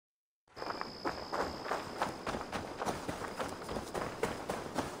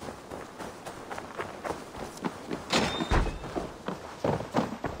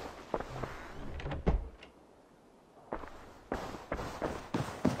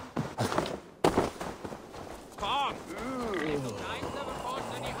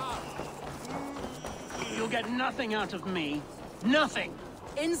nothing out of me. Nothing!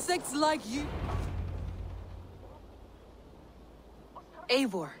 Insects like you...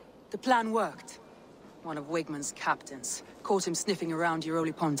 Eivor, the plan worked. One of Wigmund's captains caught him sniffing around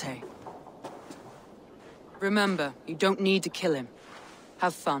Euroli Ponte. Remember, you don't need to kill him.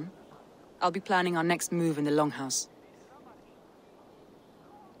 Have fun. I'll be planning our next move in the Longhouse.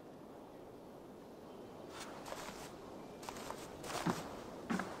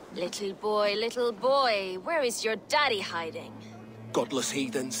 Little boy, where is your daddy hiding? Godless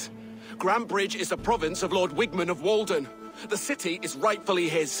heathens. Grantebridge is a province of Lord Wigmund of Walden. The city is rightfully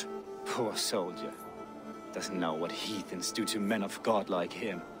his. Poor soldier. Doesn't know what heathens do to men of God like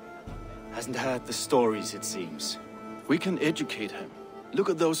him. Hasn't heard the stories, it seems. We can educate him. Look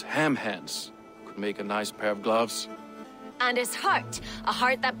at those ham hands. Could make a nice pair of gloves. And his heart. A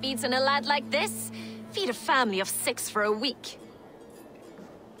heart that beats in a lad like this? Feed a family of 6 for a week.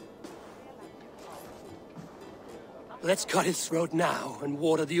 Let's cut his throat now and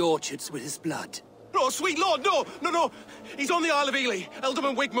water the orchards with his blood. Oh, sweet lord, no! He's on the Isle of Ely,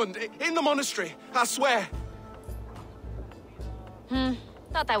 Ealdorman Wigmund, in the monastery, I swear.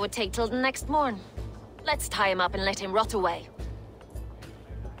 Thought that would take till the next morn. Let's tie him up and let him rot away.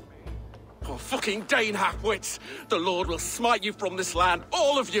 Oh, fucking Dane half-wits! The Lord will smite you from this land,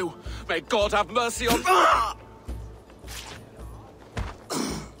 all of you! May God have mercy on... Ah!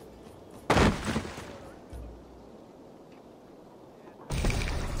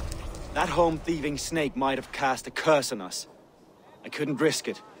 That home-thieving snake might have cast a curse on us. I couldn't risk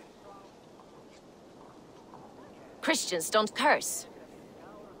it. Christians don't curse.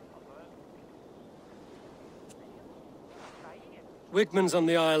 Wigmund's on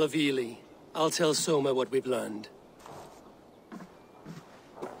the Isle of Ely. I'll tell Soma what we've learned.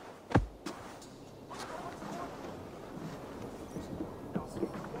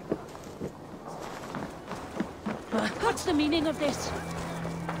 What's the meaning of this?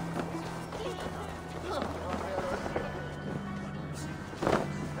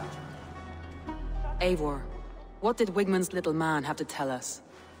 Eivor, what did Wigmund's little man have to tell us?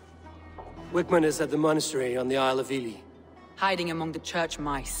 Wigmund is at the monastery on the Isle of Ely. Hiding among the church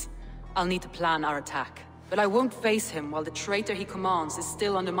mice. I'll need to plan our attack. But I won't face him while the traitor he commands is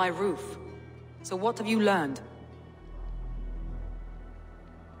still under my roof. So what have you learned?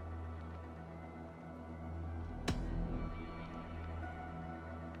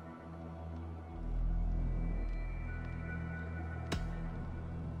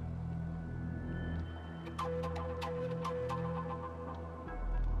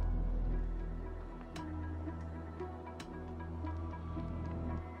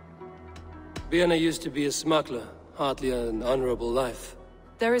 Birna used to be a smuggler, hardly an honorable life.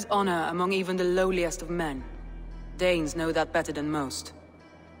 There is honor among even the lowliest of men. Danes know that better than most.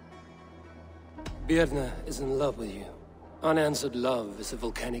 Birna is in love with you. Unanswered love is a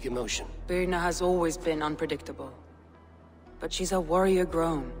volcanic emotion. Birna has always been unpredictable. But she's a warrior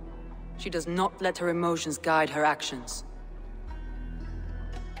grown. She does not let her emotions guide her actions.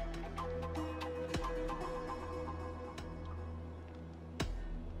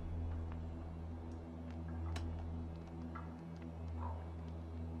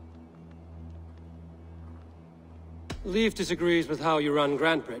 Leif disagrees with how you run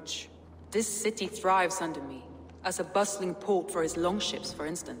Grantebridge. This city thrives under me, as a bustling port for his longships, for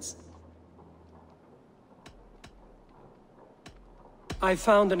instance. I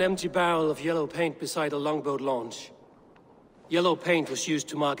found an empty barrel of yellow paint beside a longboat launch. Yellow paint was used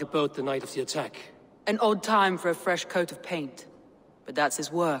to mark a boat the night of the attack. An odd time for a fresh coat of paint. But that's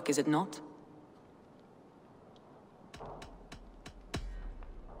his work, is it not?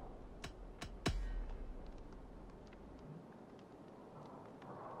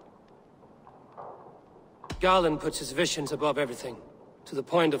 Garland puts his visions above everything, to the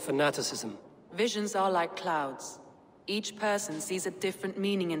point of fanaticism. Visions are like clouds. Each person sees a different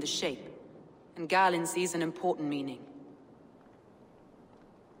meaning in the shape, and Garland sees an important meaning.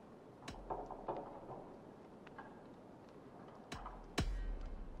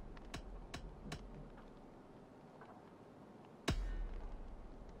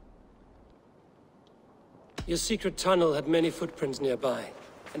 Your secret tunnel had many footprints nearby,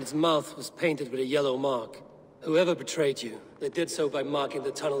 and its mouth was painted with a yellow mark. Whoever betrayed you, they did so by marking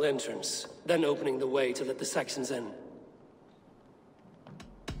the tunnel entrance, then opening the way to let the Saxons in.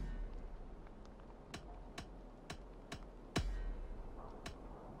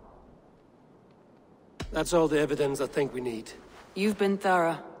 That's all the evidence I think we need. You've been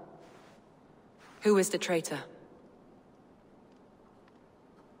thorough. Who is the traitor?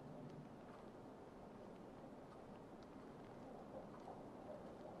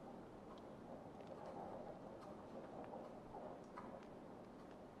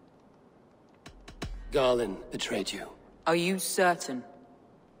 Garlin betrayed you. Are you certain?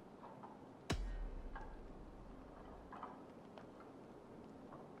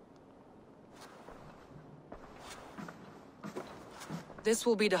 This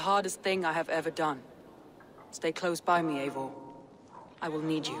will be the hardest thing I have ever done. Stay close by me, Eivor. I will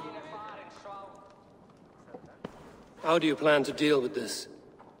need you. How do you plan to deal with this?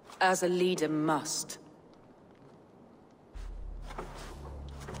 As a leader must.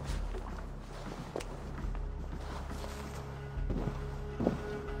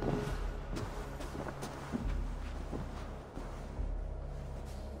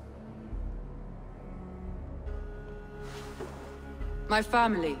 My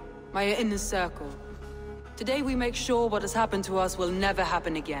family, my inner circle. Today we make sure what has happened to us will never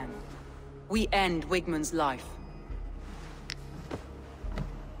happen again. We end Wigmund's life.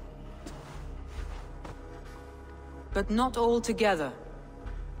 But not all together.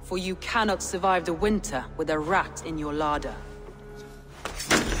 For you cannot survive the winter with a rat in your larder.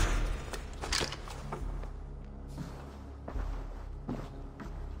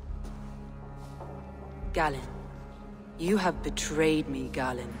 Galinn. You have betrayed me,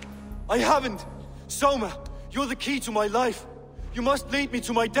 Galinn. I haven't! Soma, you're the key to my life. You must lead me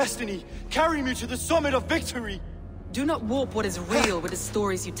to my destiny. Carry me to the summit of victory. Do not warp what is real with the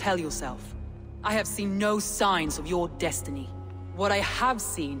stories you tell yourself. I have seen no signs of your destiny. What I have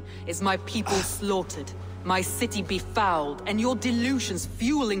seen is my people slaughtered, my city befouled, and your delusions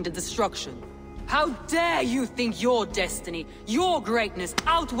fueling the destruction. How dare you think your destiny, your greatness,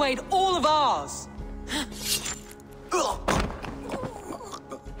 outweighed all of ours?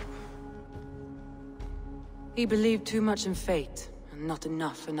 He believed too much in fate, and not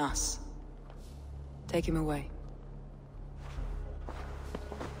enough in us. Take him away.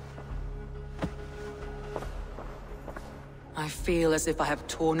 I feel as if I have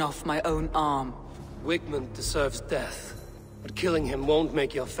torn off my own arm. Wigmund deserves death, but killing him won't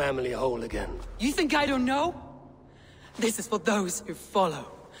make your family whole again. You think I don't know? This is for those who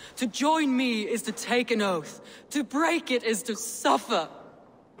follow. To join me is to take an oath. To break it is to suffer.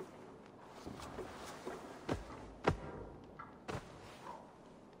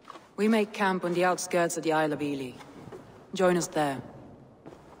 We make camp on the outskirts of the Isle of Ely. Join us there.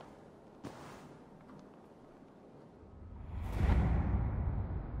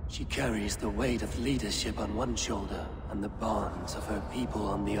 She carries the weight of leadership on one shoulder, and the bonds of her people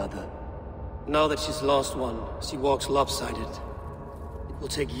on the other. Now that she's lost one, she walks lopsided. It will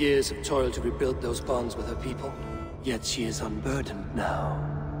take years of toil to rebuild those bonds with her people. Yet she is unburdened now.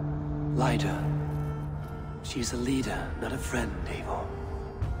 Lighter. She is a leader, not a friend, Eivor.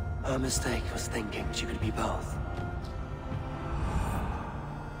 Her mistake was thinking she could be both.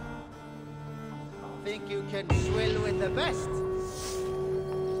 Think you can swill with the best?